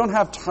busy. We don't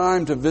have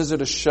time to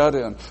visit a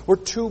shut-in. We're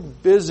too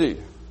busy.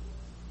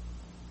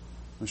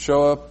 We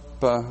show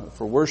up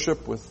for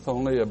worship with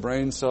only a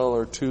brain cell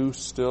or two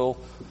still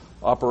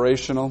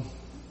operational.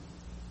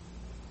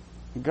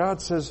 And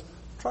God says,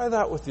 try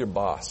that with your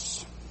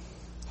boss.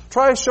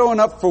 Try showing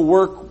up for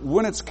work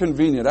when it's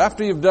convenient,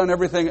 after you've done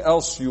everything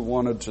else you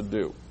wanted to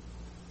do.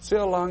 See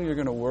how long you're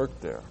going to work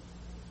there.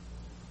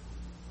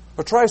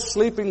 Or try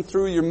sleeping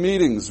through your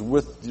meetings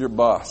with your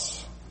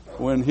boss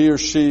when he or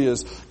she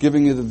is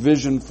giving you the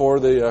vision for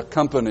the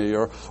company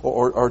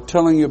or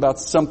telling you about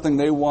something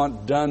they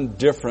want done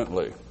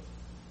differently.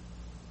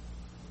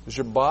 Is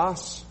your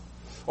boss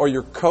or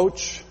your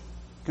coach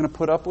going to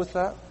put up with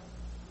that?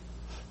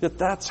 Yet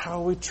that's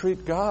how we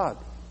treat God.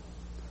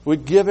 We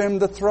give Him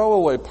the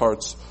throwaway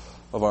parts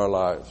of our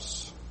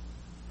lives.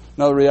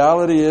 Now the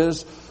reality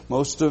is,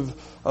 most of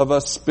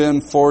us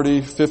spend 40,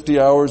 50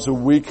 hours a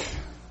week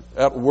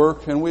at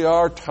work, and we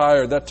are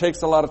tired. That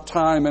takes a lot of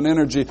time and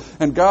energy.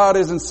 And God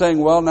isn't saying,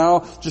 well,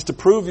 now, just to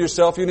prove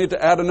yourself, you need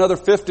to add another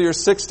 50 or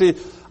 60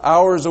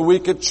 hours a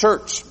week at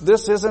church.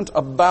 This isn't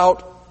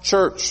about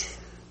church.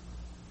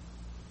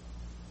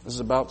 This is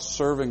about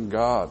serving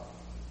God.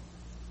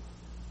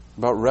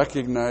 About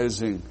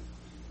recognizing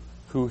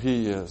who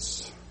He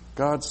is.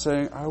 God's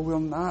saying, I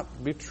will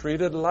not be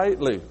treated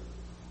lightly.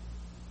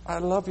 I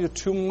love you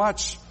too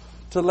much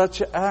to let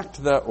you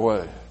act that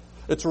way.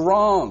 It's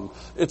wrong.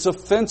 It's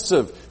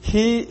offensive.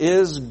 He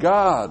is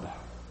God.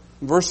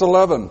 Verse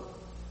 11.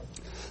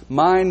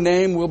 My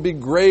name will be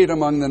great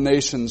among the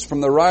nations,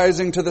 from the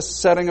rising to the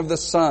setting of the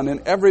sun.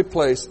 In every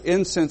place,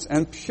 incense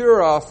and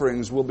pure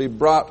offerings will be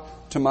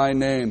brought to my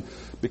name,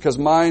 because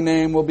my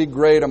name will be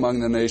great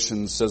among the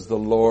nations, says the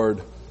Lord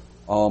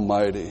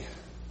Almighty.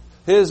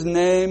 His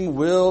name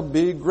will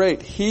be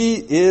great. He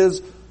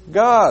is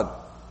God.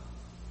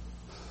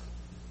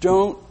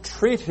 Don't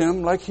treat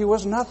Him like He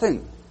was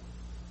nothing.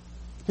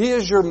 He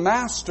is your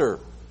master.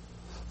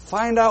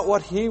 Find out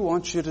what He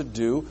wants you to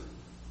do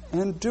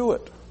and do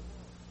it.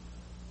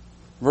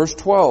 Verse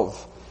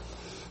 12.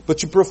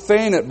 But you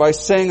profane it by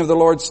saying of the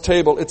Lord's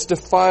table, it's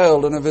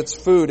defiled, and of its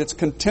food, it's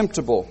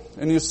contemptible.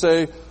 And you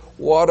say,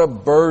 what a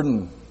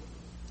burden.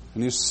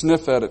 And you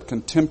sniff at it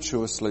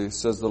contemptuously,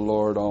 says the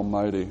Lord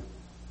Almighty.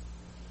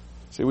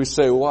 See, we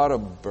say, what a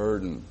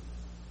burden.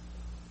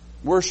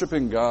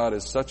 Worshiping God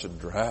is such a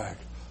drag.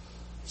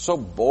 So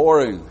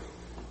boring.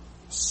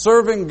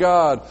 Serving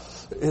God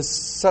is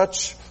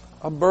such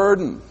a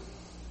burden.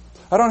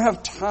 I don't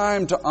have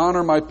time to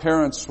honor my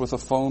parents with a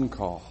phone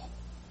call.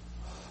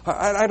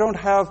 I don't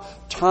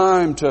have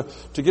time to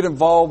get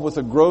involved with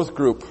a growth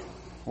group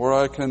where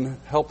I can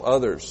help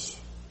others.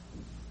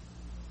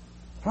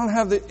 I don't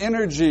have the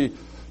energy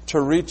to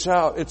reach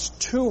out. It's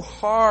too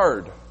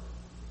hard.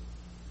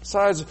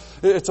 Besides,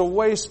 it's a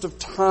waste of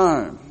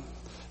time.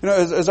 You know,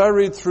 as I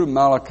read through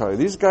Malachi,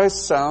 these guys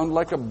sound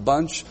like a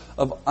bunch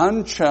of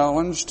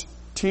unchallenged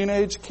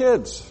teenage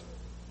kids.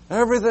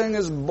 Everything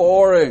is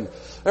boring.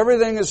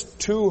 Everything is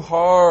too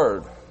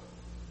hard.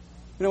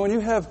 You know, when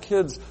you have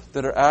kids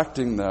that are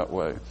acting that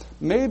way,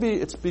 maybe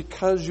it's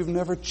because you've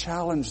never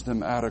challenged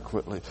them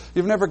adequately.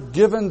 You've never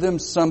given them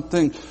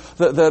something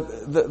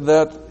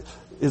that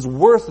is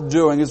worth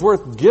doing, is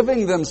worth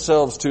giving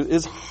themselves to,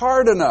 is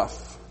hard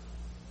enough.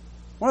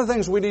 One of the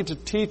things we need to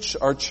teach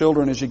our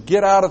children is you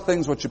get out of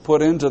things what you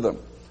put into them.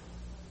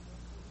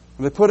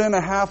 When they put in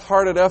a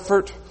half-hearted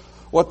effort,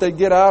 what they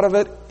get out of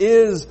it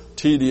is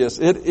tedious.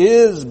 It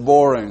is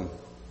boring.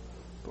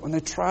 But when they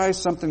try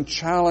something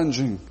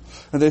challenging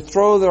and they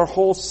throw their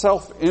whole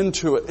self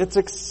into it, it's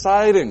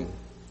exciting.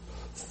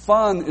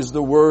 Fun is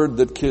the word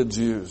that kids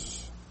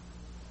use.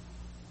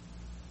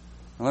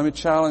 Now let me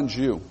challenge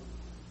you.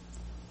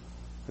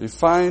 Are you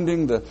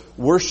finding the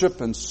worship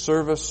and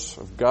service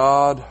of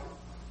God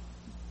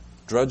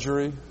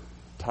drudgery,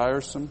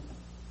 tiresome?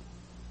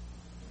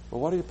 Well,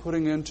 what are you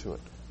putting into it?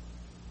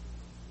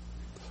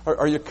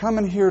 Are you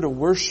coming here to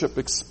worship,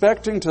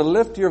 expecting to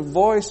lift your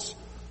voice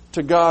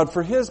to God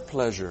for His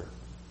pleasure?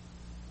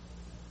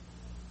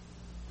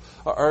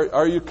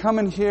 Are you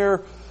coming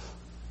here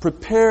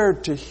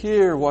prepared to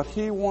hear what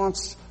He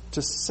wants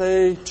to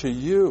say to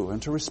you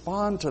and to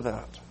respond to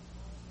that?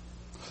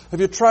 Have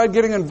you tried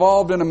getting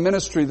involved in a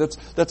ministry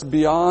that's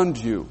beyond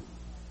you?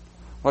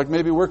 Like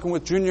maybe working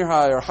with junior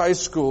high or high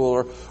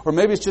school, or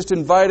maybe it's just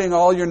inviting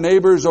all your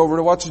neighbors over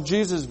to watch a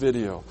Jesus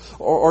video,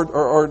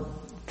 or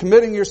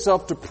committing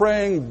yourself to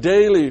praying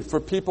daily for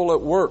people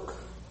at work,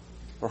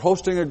 or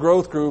hosting a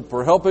growth group,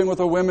 or helping with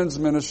a women's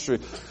ministry.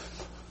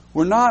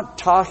 We're not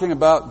talking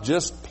about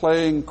just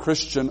playing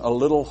Christian a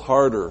little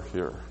harder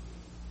here.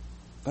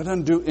 That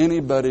doesn't do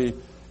anybody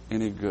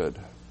any good.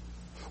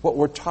 What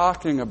we're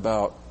talking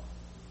about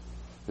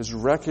is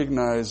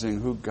recognizing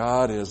who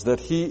God is,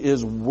 that He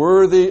is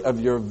worthy of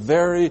your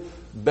very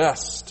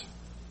best.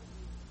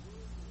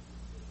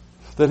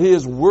 That He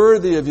is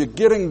worthy of you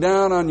getting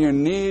down on your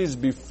knees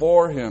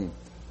before Him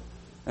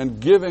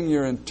and giving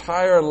your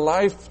entire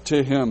life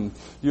to Him,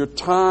 your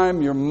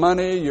time, your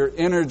money, your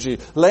energy,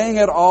 laying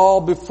it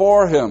all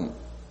before Him.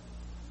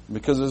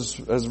 Because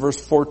as verse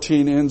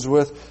 14 ends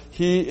with,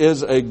 He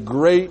is a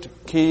great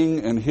King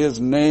and His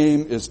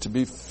name is to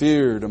be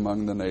feared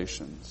among the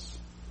nations.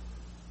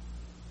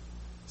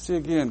 See,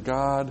 again,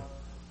 God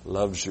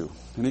loves you.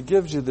 And He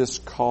gives you this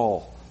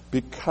call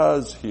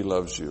because He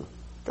loves you.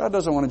 God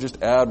doesn't want to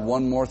just add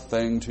one more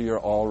thing to your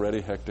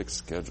already hectic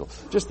schedule.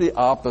 Just the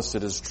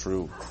opposite is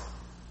true.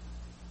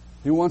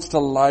 He wants to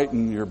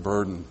lighten your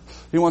burden.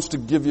 He wants to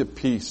give you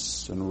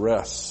peace and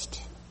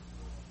rest.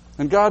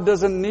 And God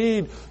doesn't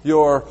need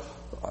your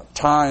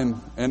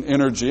time and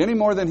energy any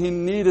more than He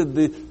needed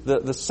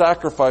the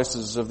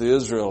sacrifices of the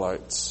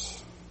Israelites.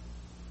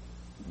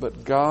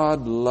 But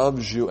God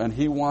loves you and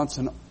He wants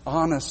an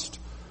honest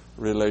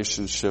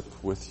relationship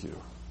with you.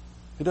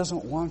 He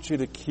doesn't want you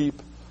to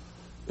keep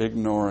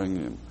ignoring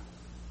Him.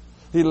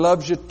 He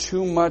loves you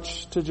too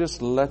much to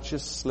just let you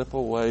slip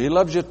away. He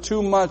loves you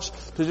too much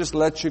to just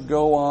let you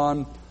go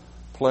on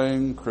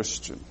playing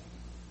Christian.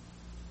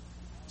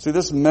 See,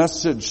 this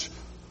message,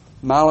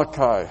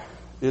 Malachi,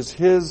 is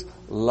His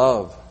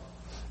love.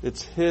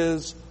 It's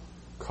His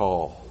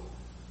call.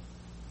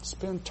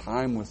 Spend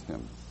time with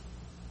Him.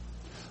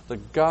 The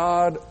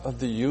God of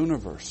the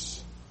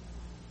universe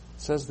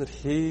says that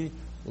He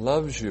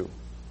loves you.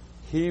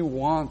 He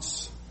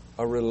wants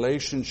a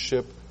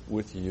relationship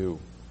with you.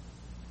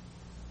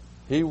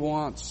 He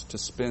wants to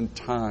spend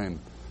time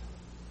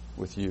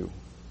with you.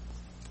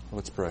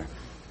 Let's pray.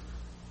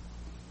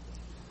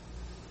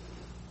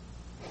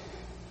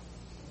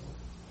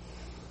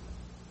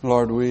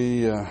 Lord,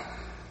 we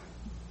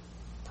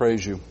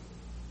praise You.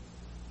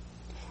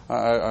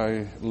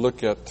 I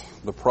look at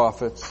the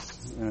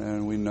prophets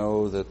and we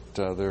know that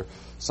they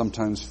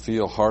sometimes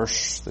feel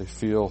harsh, they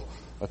feel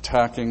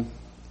attacking,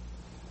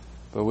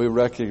 but we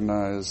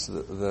recognize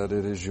that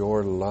it is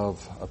Your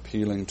love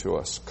appealing to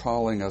us,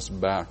 calling us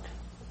back.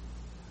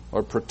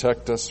 Lord,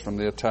 protect us from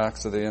the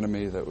attacks of the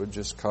enemy that would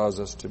just cause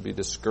us to be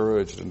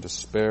discouraged and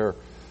despair,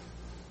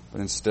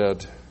 but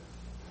instead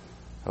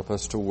help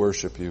us to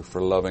worship You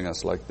for loving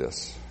us like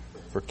this,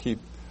 for keep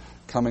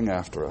coming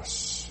after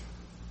us.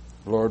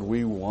 Lord,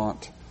 we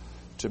want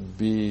to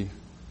be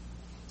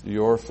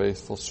Your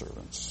faithful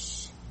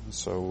servants.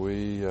 So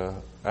we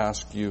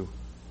ask You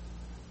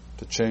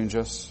to change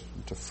us,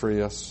 to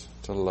free us,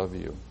 to love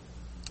You.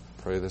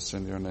 Pray this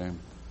in Your name.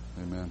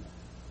 Amen.